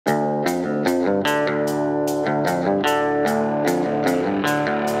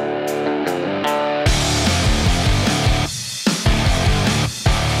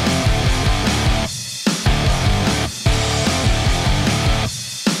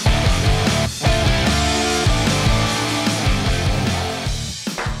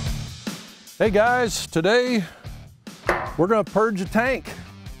Hey guys, today we're gonna purge a tank.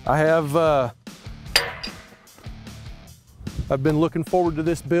 I've been looking forward to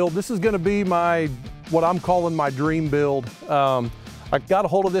this build. This is gonna be what I'm calling my dream build. I got a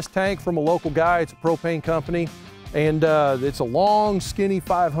hold of this tank from a local guy. It's a propane company, and it's a long, skinny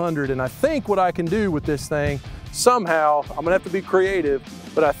 500. And I think what I can do with this thing, somehow, I'm gonna have to be creative,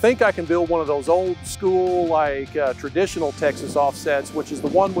 but I think I can build one of those old school, traditional Texas offsets, which is the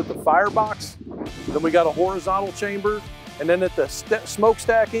one with the firebox. Then we got a horizontal chamber, and then at the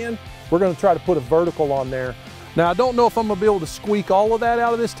smokestack end, we're gonna try to put a vertical on there. Now, I don't know if I'm gonna be able to squeak all of that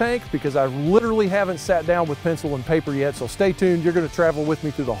out of this tank because I literally haven't sat down with pencil and paper yet, so stay tuned. You're gonna travel with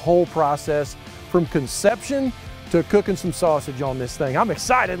me through the whole process from conception to cooking some sausage on this thing. I'm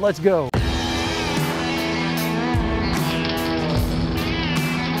excited, let's go.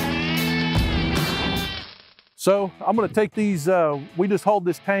 So I'm gonna take these, we just hauled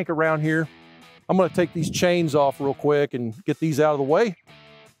this tank around here. I'm gonna take these chains off real quick and get these out of the way.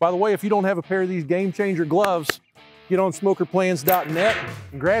 By the way, if you don't have a pair of these Game Changer gloves, get on SmokerPlans.net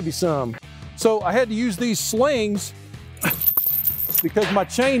and grab you some. So I had to use these slings because my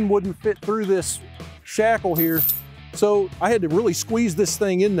chain wouldn't fit through this shackle here. So I had to really squeeze this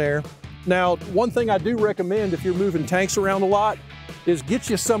thing in there. Now, one thing I do recommend if you're moving tanks around a lot is get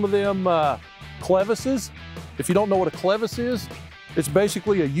you some of them clevises. If you don't know what a clevis is, it's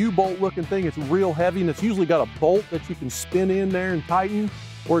basically a U-bolt looking thing. It's real heavy, and it's usually got a bolt that you can spin in there and tighten,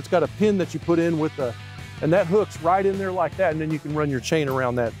 or it's got a pin that you put in with and that hooks right in there like that, and then you can run your chain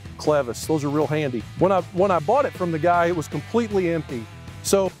around that clevis. Those are real handy. When I bought it from the guy, it was completely empty.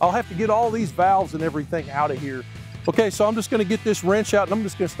 So I'll have to get all these valves and everything out of here. Okay, so I'm just gonna get this wrench out and I'm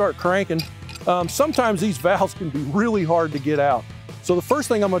just gonna start cranking. Sometimes these valves can be really hard to get out. So the first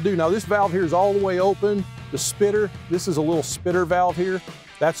thing I'm gonna do, now this valve here is all the way open. The spitter, this is a little spitter valve here.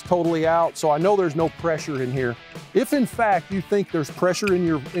 That's totally out, so I know there's no pressure in here. If in fact you think there's pressure in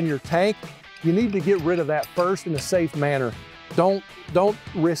your tank, you need to get rid of that first in a safe manner. Don't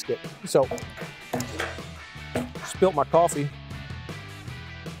risk it. So, spilt my coffee.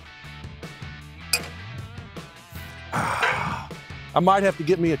 I might have to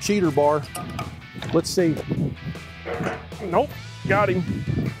get me a cheater bar. Let's see. Nope, got him.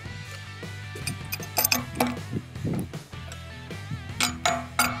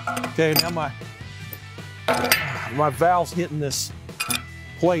 Okay, now my valve's hitting this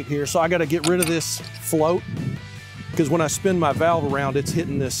plate here, so I gotta get rid of this float because when I spin my valve around, it's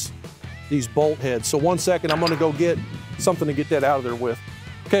hitting these bolt heads. So 1 second, I'm gonna go get something to get that out of there with.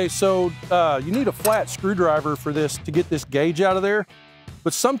 Okay, so you need a flat screwdriver for this to get this gauge out of there,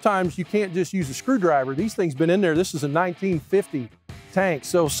 but sometimes you can't just use a screwdriver. These things been in there. This is a 1950 tank,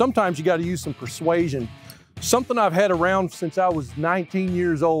 so sometimes you gotta use some persuasion. Something I've had around since I was 19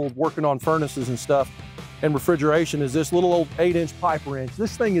 years old working on furnaces and stuff and refrigeration is this little old 8-inch pipe wrench.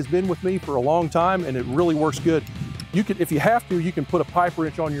 This thing has been with me for a long time and it really works good. You can, if you have to, you can put a pipe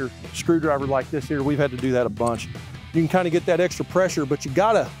wrench on your screwdriver like this here. We've had to do that a bunch. You can kind of get that extra pressure, but you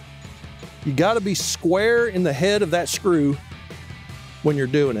gotta be square in the head of that screw when you're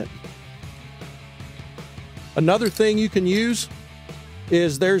doing it. Another thing you can use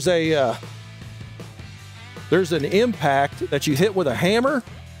is there's an impact that you hit with a hammer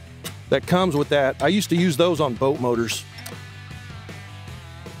that comes with that. I used to use those on boat motors.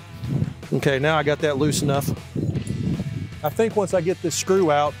 Okay, now I got that loose enough. I think once I get this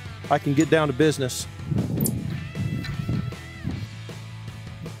screw out, I can get down to business.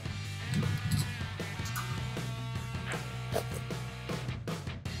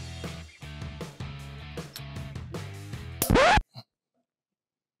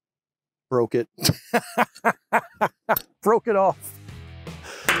 Broke it. Broke it off.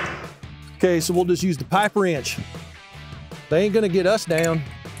 Okay, so we'll just use the pipe wrench. They ain't gonna get us down.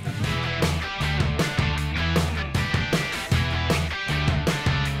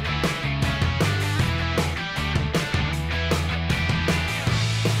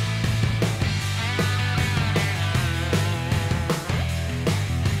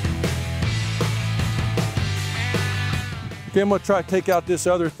 Okay, I'm gonna try to take out this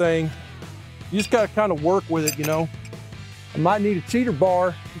other thing. You just gotta kind of work with it, you know. I might need a cheater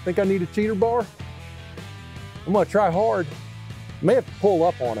bar. You think I need a cheater bar? I'm gonna try hard. I may have to pull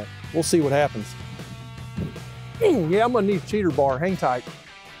up on it. We'll see what happens. Yeah, I'm gonna need a cheater bar. Hang tight.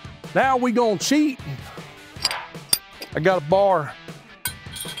 Now we gonna cheat. I got a bar.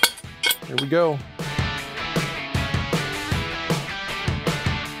 Here we go.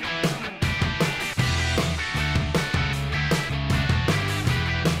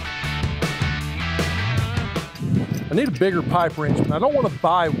 I need a bigger pipe wrench, but I don't want to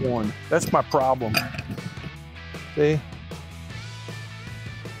buy one. That's my problem. See?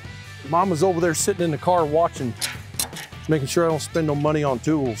 Mama's over there sitting in the car watching, making sure I don't spend no money on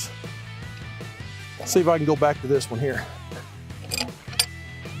tools. Let's see if I can go back to this one here.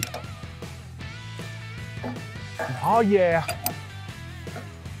 Oh yeah.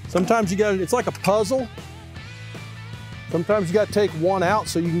 Sometimes you gotta, it's like a puzzle. Sometimes you gotta take one out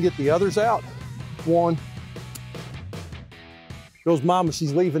so you can get the others out. One. Goes Mama,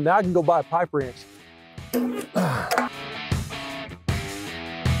 she's leaving. Now I can go buy a pipe wrench.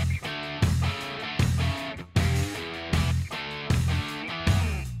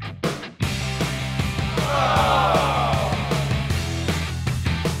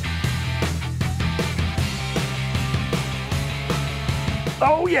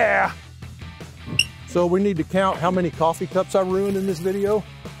 Oh yeah. So we need to count how many coffee cups I ruined in this video.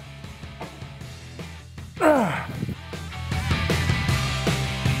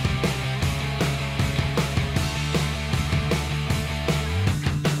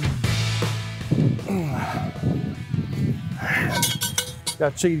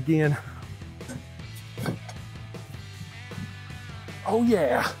 Got to cheat again. Oh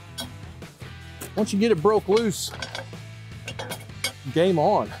yeah. Once you get it broke loose, game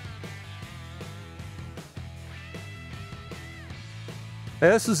on.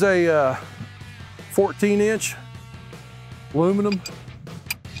 Now, this is a 14-inch aluminum,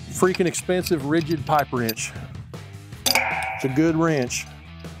 freaking expensive rigid pipe wrench. It's a good wrench.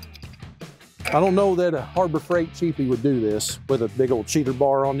 I don't know that a Harbor Freight cheapie would do this with a big old cheater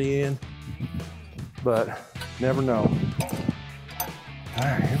bar on the end, but never know. All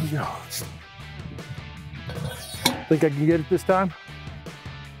right, here we go. Think I can get it this time?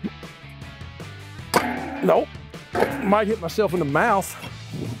 Nope. Might hit myself in the mouth.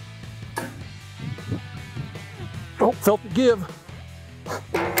 Oh, felt it give.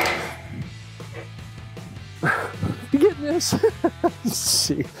 You getting this? Let's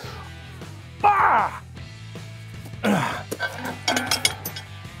see. Ah!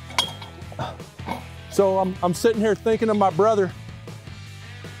 So I'm sitting here thinking of my brother.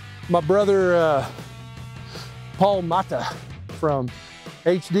 Paul Mata from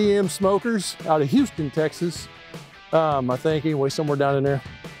HDM Smokers out of Houston, Texas. I think anyway, somewhere down in there.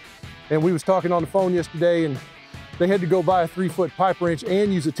 And we was talking on the phone yesterday, and they had to go buy a 3-foot pipe wrench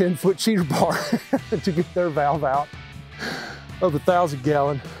and use a 10-foot cheater bar to get their valve out of the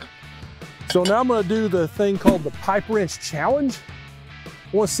 1,000-gallon. So now I'm gonna do the thing called the pipe wrench challenge.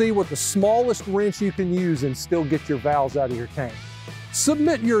 I wanna see what the smallest wrench you can use and still get your valves out of your tank.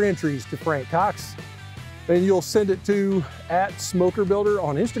 Submit your entries to Frank Cox, and you'll send it to @SmokerBuilder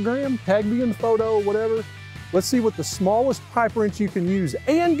on Instagram, tag me in the photo, whatever. Let's see what the smallest pipe wrench you can use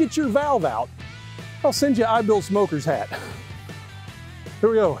and get your valve out. I'll send you I Build Smokers hat. Here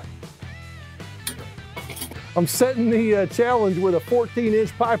we go. I'm setting the challenge with a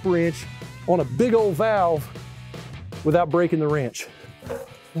 14-inch pipe wrench on a big old valve without breaking the wrench.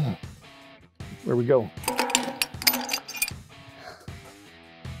 There we go.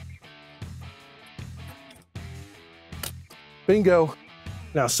 Bingo.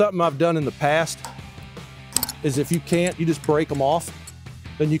 Now, something I've done in the past is if you can't, you just break them off.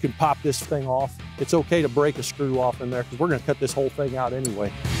 Then you can pop this thing off. It's okay to break a screw off in there because we're gonna cut this whole thing out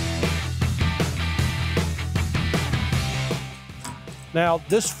anyway. Now,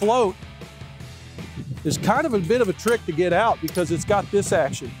 this float is kind of a bit of a trick to get out because it's got this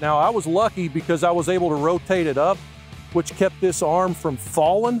action. Now, I was lucky because I was able to rotate it up, which kept this arm from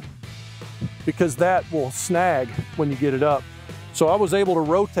falling because that will snag when you get it up. So I was able to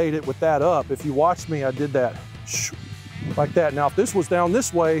rotate it with that up. If you watch me, I did that like that. Now, if this was down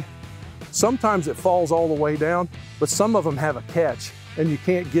this way, sometimes it falls all the way down, but some of them have a catch and you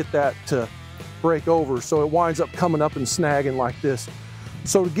can't get that to break over. So it winds up coming up and snagging like this.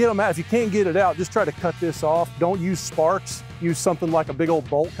 So to get them out, if you can't get it out, just try to cut this off. Don't use sparks. Use something like a big old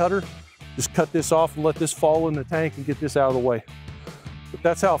bolt cutter. Just cut this off and let this fall in the tank and get this out of the way. But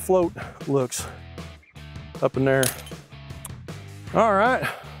that's how a float looks up in there. All right,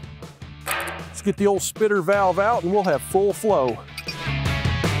 let's get the old spitter valve out and we'll have full flow.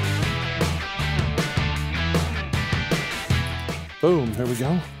 Boom, there we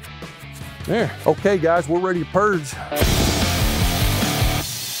go. There, okay guys, we're ready to purge.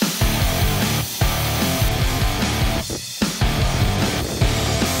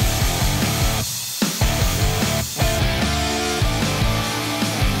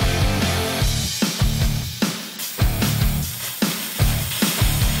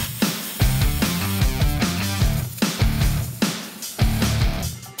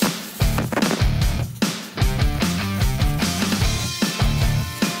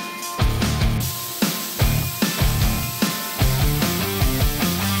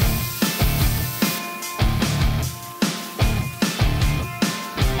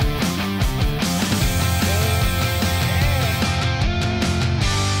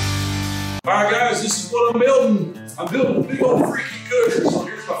 I'm building a big old freaky cooker. So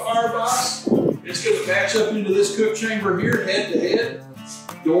here's my firebox. It's going to match up into this cook chamber here, head to head.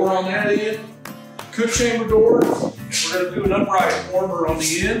 Door on that end, cook chamber door. And we're going to do an upright warmer on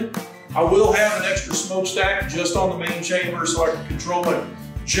the end. I will have an extra smokestack just on the main chamber so I can control it.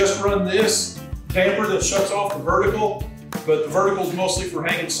 Just run this damper that shuts off the vertical, but the vertical is mostly for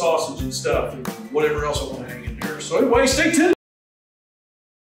hanging sausage and stuff and whatever else I want to hang in here. So anyway, stay tuned.